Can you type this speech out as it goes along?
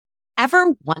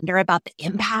Ever wonder about the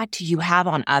impact you have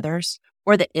on others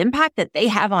or the impact that they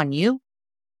have on you?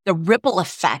 The Ripple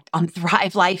Effect on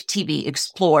Thrive Life TV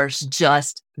explores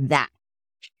just that.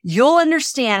 You'll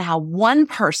understand how one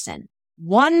person,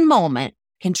 one moment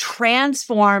can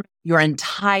transform your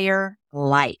entire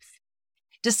life.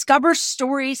 Discover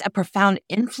stories of profound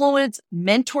influence,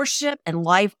 mentorship, and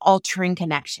life-altering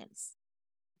connections.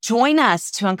 Join us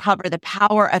to uncover the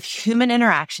power of human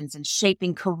interactions in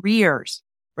shaping careers,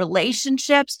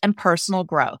 relationships, and personal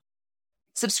growth.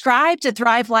 Subscribe to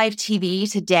Thrive Life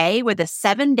TV today with a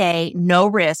 7-day,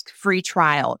 no-risk free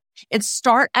trial and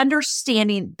start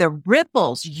understanding the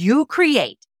ripples you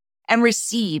create and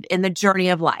receive in the journey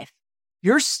of life.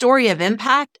 Your story of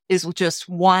impact is just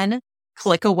one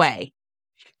click away.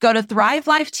 Go to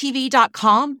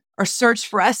thrivelifetv.com or search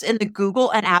for us in the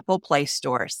Google and Apple Play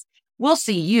stores. We'll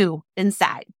see you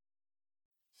inside.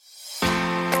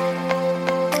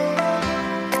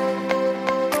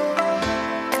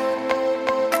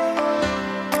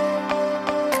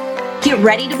 Get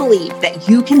ready to believe that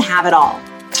you can have it all.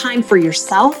 Time for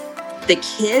yourself, the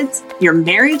kids, your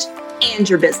marriage, and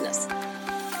your business.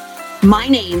 My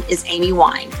name is Amy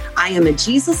Wine. I am a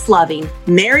Jesus-loving,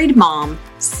 married mom,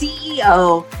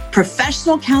 CEO,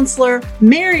 professional counselor,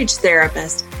 marriage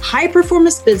therapist,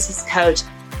 high-performance business coach,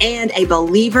 and a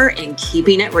believer in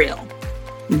keeping it real.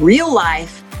 Real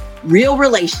life, real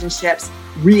relationships,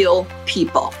 real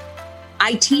people.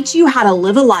 I teach you how to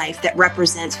live a life that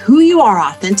represents who you are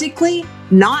authentically,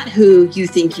 not who you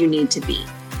think you need to be.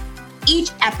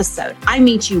 Each episode, I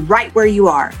meet you right where you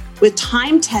are with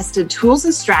time-tested tools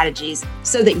and strategies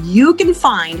so that you can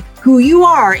find who you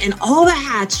are in all the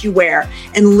hats you wear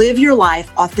and live your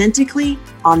life authentically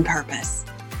on purpose.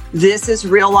 This is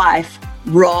real life,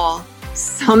 raw,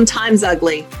 sometimes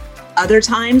ugly, other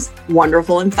times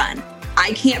wonderful and fun.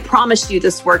 I can't promise you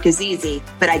this work is easy,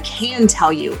 but I can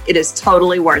tell you it is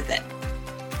totally worth it.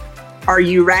 Are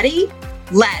you ready?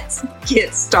 Let's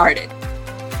get started.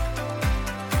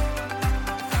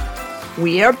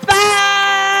 We are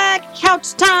back.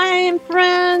 Couch time,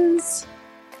 friends.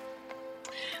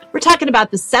 We're talking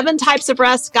about the 7 types of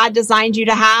rest God designed you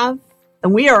to have,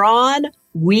 and we are on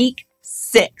week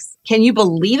 6. Can you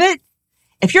believe it?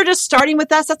 If you're just starting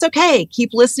with us, that's okay. Keep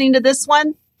listening to this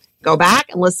one. Go back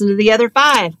and listen to the other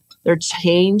 5. They'll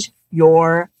change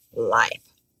your life.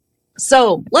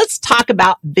 So let's talk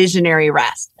about visionary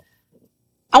rest.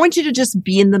 I want you to just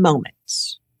be in the moment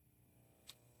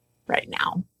right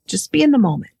now. Just be in the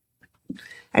moment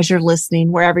as you're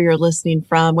listening, wherever you're listening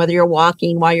from, whether you're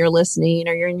walking while you're listening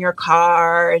or you're in your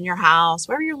car, in your house,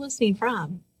 wherever you're listening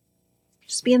from.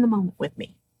 Just be in the moment with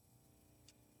me.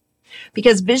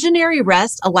 Because visionary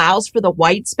rest allows for the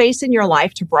white space in your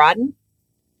life to broaden,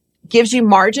 gives you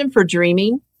margin for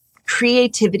dreaming,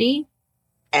 creativity,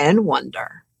 and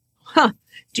wonder.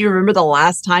 Do you remember the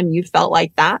last time you felt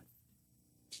like that?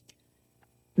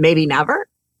 Maybe never.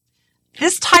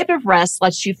 This type of rest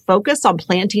lets you focus on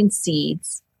planting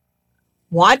seeds,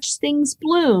 watch things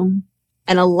bloom,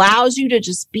 and allows you to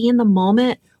just be in the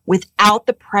moment without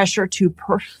the pressure to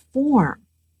perform.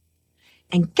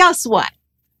 And guess what?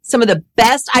 Some of the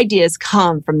best ideas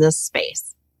come from this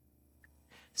space.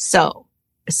 So,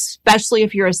 especially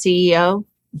if you're a CEO,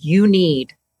 you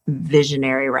need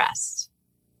visionary rest.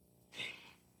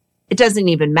 It doesn't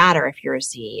even matter if you're a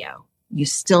CEO. You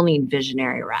still need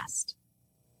visionary rest.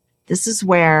 This is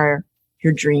where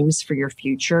your dreams for your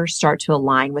future start to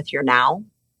align with your now.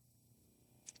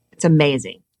 It's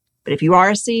amazing. But if you are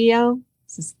a CEO,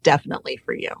 this is definitely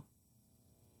for you.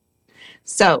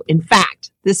 So, in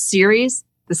fact, this series,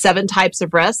 the 7 types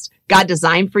of rest God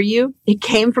designed for you, it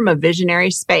came from a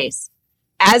visionary space,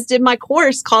 as did my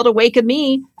course called Awaken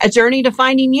Me, A Journey to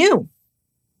Finding You.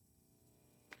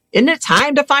 Isn't it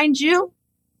time to find you?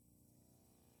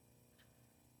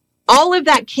 All of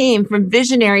that came from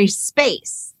visionary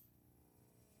space.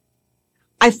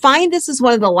 I find this is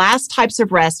one of the last types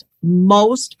of rest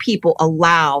most people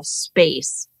allow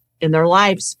space in their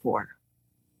lives for.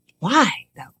 Why,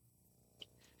 though?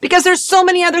 Because there's so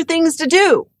many other things to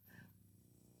do.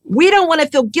 We don't want to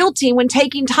feel guilty when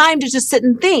taking time to just sit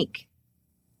and think.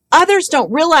 Others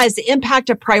don't realize the impact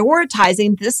of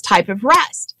prioritizing this type of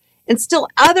rest. And still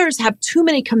others have too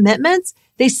many commitments.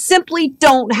 They simply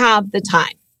don't have the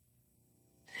time.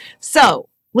 So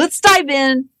let's dive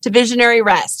in to visionary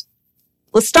rest.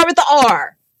 Let's start with the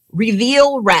R,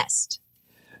 reveal rest.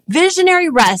 Visionary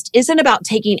rest isn't about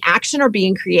taking action or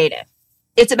being creative.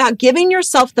 It's about giving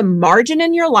yourself the margin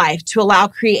in your life to allow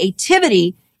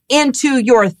creativity into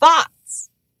your thoughts.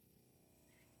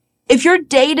 If your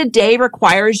day-to-day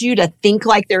requires you to think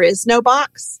like there is no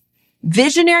box,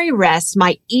 Visionary rest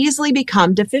might easily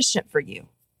become deficient for you.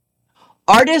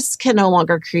 Artists can no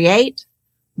longer create.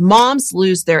 Moms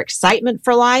lose their excitement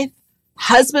for life.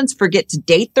 Husbands forget to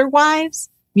date their wives.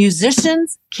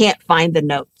 Musicians can't find the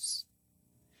notes.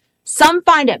 Some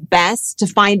find it best to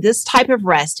find this type of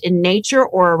rest in nature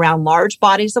or around large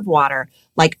bodies of water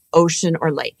like ocean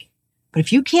or lake. But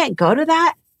if you can't go to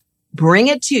that, bring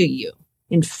it to you.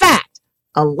 In fact,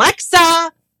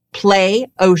 Alexa, play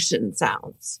ocean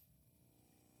sounds.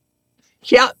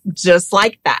 Yep, just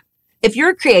like that. If you're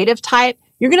a creative type,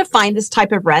 you're going to find this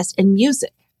type of rest in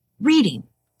music, reading,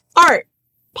 art,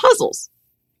 puzzles,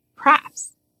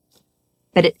 crafts.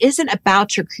 But it isn't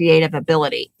about your creative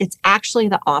ability. It's actually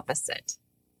the opposite.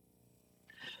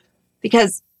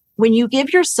 Because when you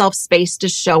give yourself space to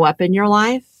show up in your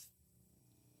life,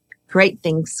 great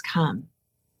things come.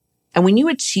 And when you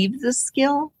achieve this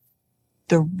skill,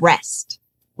 the rest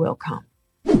will come.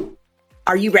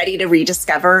 Are you ready to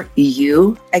rediscover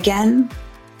you again?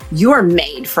 You are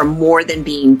made for more than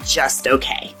being just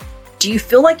okay. Do you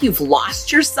feel like you've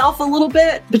lost yourself a little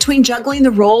bit between juggling the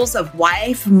roles of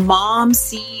wife, mom,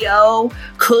 CEO,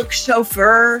 cook,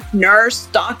 chauffeur, nurse,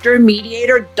 doctor,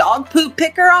 mediator, dog poop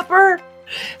picker-upper?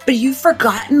 But you've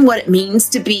forgotten what it means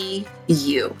to be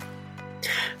you.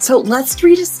 So let's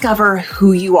rediscover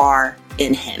who you are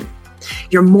in Him.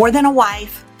 You're more than a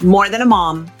wife, more than a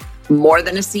mom, more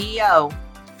than a CEO.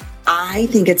 I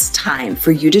think it's time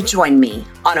for you to join me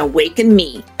on Awaken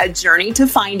Me, a journey to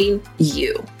finding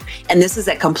you. And this is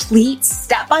a complete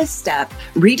step-by-step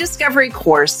rediscovery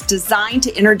course designed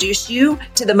to introduce you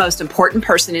to the most important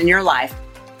person in your life,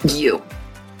 you.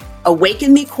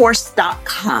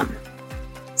 AwakenMeCourse.com.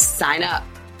 Sign up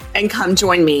and come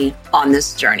join me on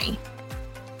this journey.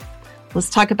 Let's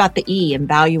talk about the E,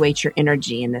 evaluate your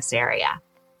energy in this area.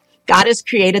 God has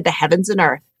created the heavens and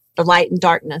earth, the light and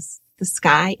darkness, the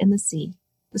sky and the sea,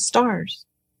 the stars,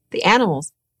 the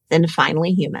animals, then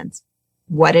finally humans.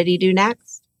 What did He do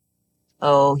next?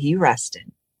 Oh, He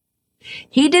rested.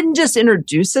 He didn't just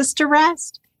introduce us to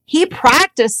rest. He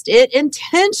practiced it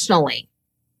intentionally.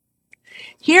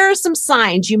 Here are some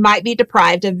signs you might be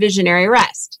deprived of visionary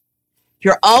rest.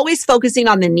 You're always focusing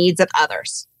on the needs of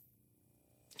others.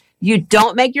 You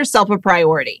don't make yourself a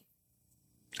priority.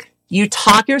 You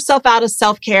talk yourself out of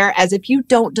self-care as if you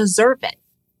don't deserve it.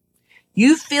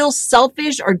 You feel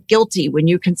selfish or guilty when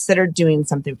you consider doing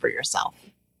something for yourself.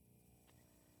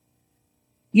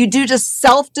 You do just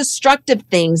self-destructive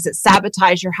things that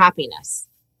sabotage your happiness.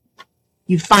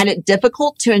 You find it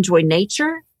difficult to enjoy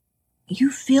nature.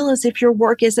 You feel as if your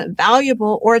work isn't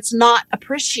valuable or it's not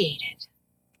appreciated.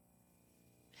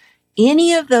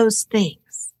 Any of those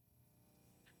things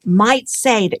might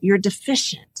say that you're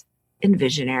deficient in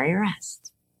visionary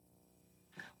rest.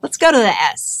 Let's go to the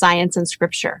S, science and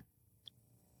scripture.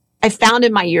 I found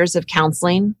in my years of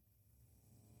counseling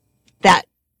that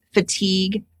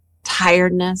fatigue,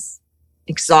 tiredness,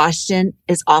 exhaustion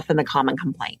is often the common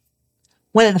complaint.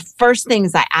 One of the first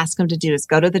things I ask them to do is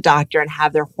go to the doctor and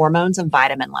have their hormones and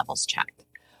vitamin levels checked.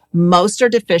 Most are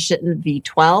deficient in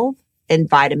B12 and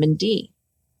vitamin D.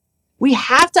 We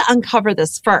have to uncover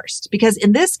this first because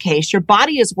in this case, your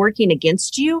body is working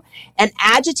against you and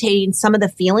agitating some of the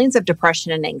feelings of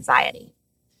depression and anxiety.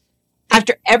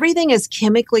 After everything is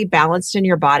chemically balanced in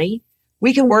your body,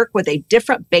 we can work with a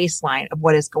different baseline of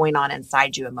what is going on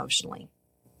inside you emotionally.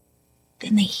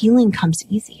 Then the healing comes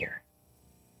easier.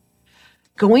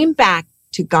 Going back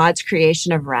to God's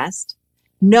creation of rest,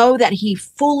 know that He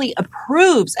fully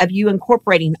approves of you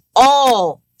incorporating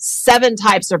all 7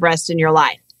 types of rest in your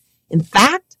life. In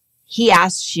fact, He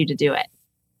asks you to do it.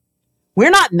 We're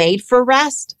not made for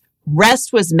rest.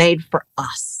 Rest was made for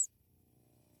us.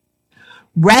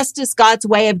 Rest is God's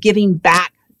way of giving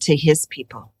back to His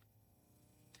people.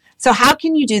 So how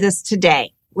can you do this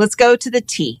today? Let's go to the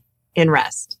T in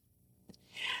rest.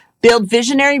 Build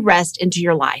visionary rest into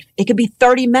your life. It could be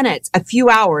 30 minutes, a few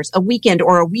hours, a weekend,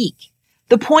 or a week.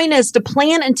 The point is to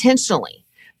plan intentionally.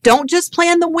 Don't just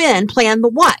plan the when, plan the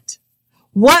what.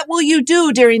 What will you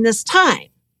do during this time?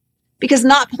 Because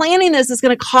not planning this is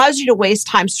going to cause you to waste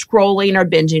time scrolling or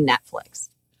binging Netflix.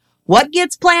 What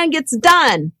gets planned gets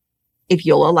done if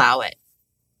you'll allow it.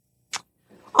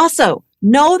 Also,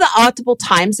 know the optimal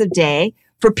times of day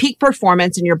for peak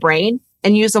performance in your brain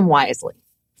and use them wisely.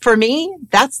 For me,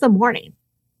 that's the morning.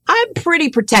 I'm pretty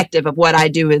protective of what I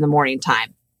do in the morning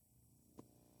time.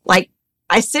 Like,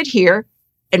 I sit here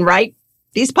and write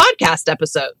these podcast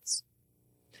episodes.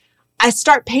 I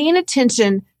start paying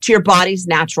attention to your body's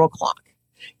natural clock.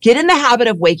 Get in the habit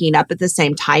of waking up at the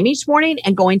same time each morning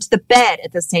and going to the bed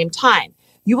at the same time.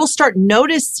 You will start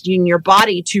noticing your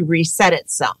body to reset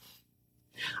itself.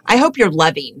 I hope you're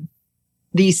loving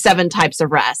these 7 types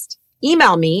of rest.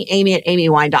 Email me,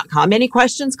 amy@amywine.com. Any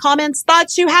questions, comments,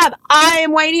 thoughts you have? I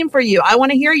am waiting for you. I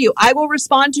want to hear you. I will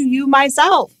respond to you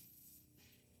myself.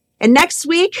 And next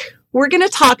week, we're going to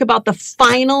talk about the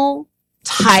final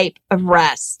type of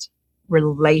rest,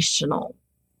 relational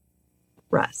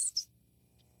rest.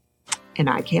 And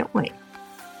I can't wait.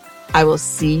 I will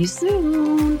see you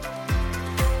soon.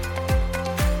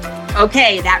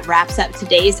 Okay, that wraps up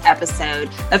today's episode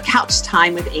of Couch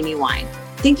Time with Amy Wine.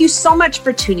 Thank you so much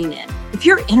for tuning in. If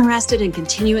you're interested in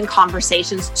continuing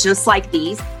conversations just like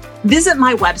these, visit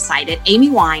my website at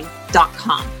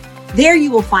amywine.com. There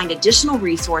you will find additional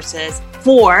resources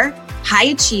for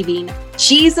high-achieving,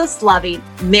 Jesus-loving,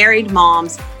 married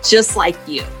moms just like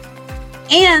you,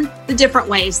 and the different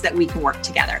ways that we can work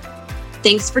together.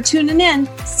 Thanks for tuning in.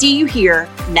 See you here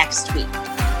next week.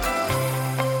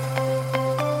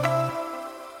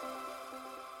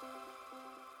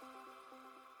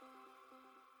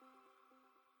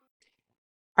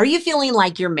 Are you feeling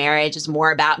like your marriage is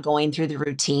more about going through the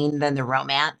routine than the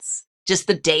romance? Just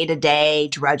the day-to-day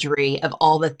drudgery of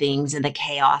all the things and the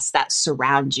chaos that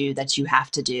surround you that you have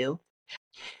to do?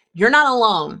 You're not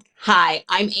alone. Hi,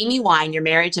 I'm Amy Wine, your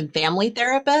marriage and family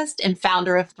therapist and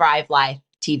founder of Thrive Life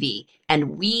TV,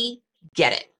 and we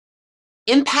get it.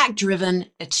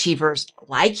 Impact-driven achievers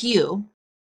like you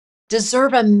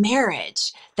deserve a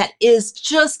marriage that is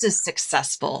just as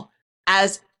successful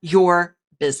as your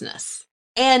business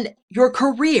and your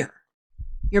career.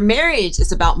 Your marriage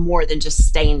is about more than just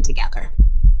staying together.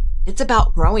 It's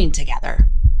about growing together,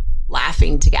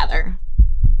 laughing together,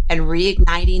 and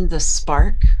reigniting the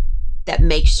spark that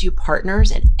makes you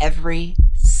partners in every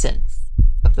sense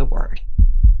of the word.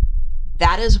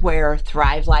 That is where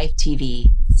Thrive Life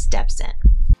TV steps in.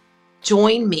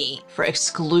 Join me for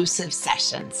exclusive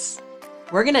sessions.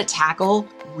 We're going to tackle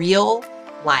real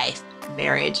life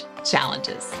marriage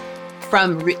challenges,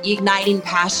 from reigniting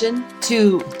passion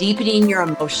to deepening your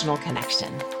emotional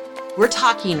connection. We're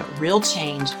talking real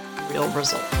change, real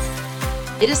results.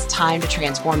 It is time to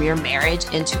transform your marriage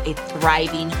into a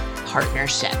thriving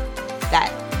partnership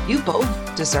that you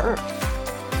both deserve.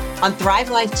 On Thrive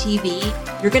Life TV,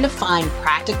 you're going to find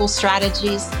practical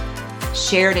strategies,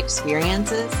 shared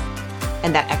experiences,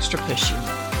 and that extra push you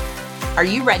need. Are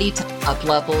you ready to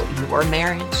up-level your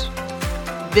marriage?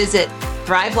 Visit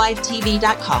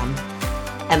thrivelifetv.com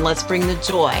and let's bring the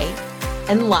joy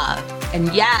and love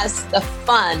and, yes, the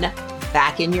fun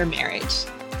back in your marriage.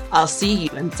 I'll see you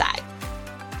inside.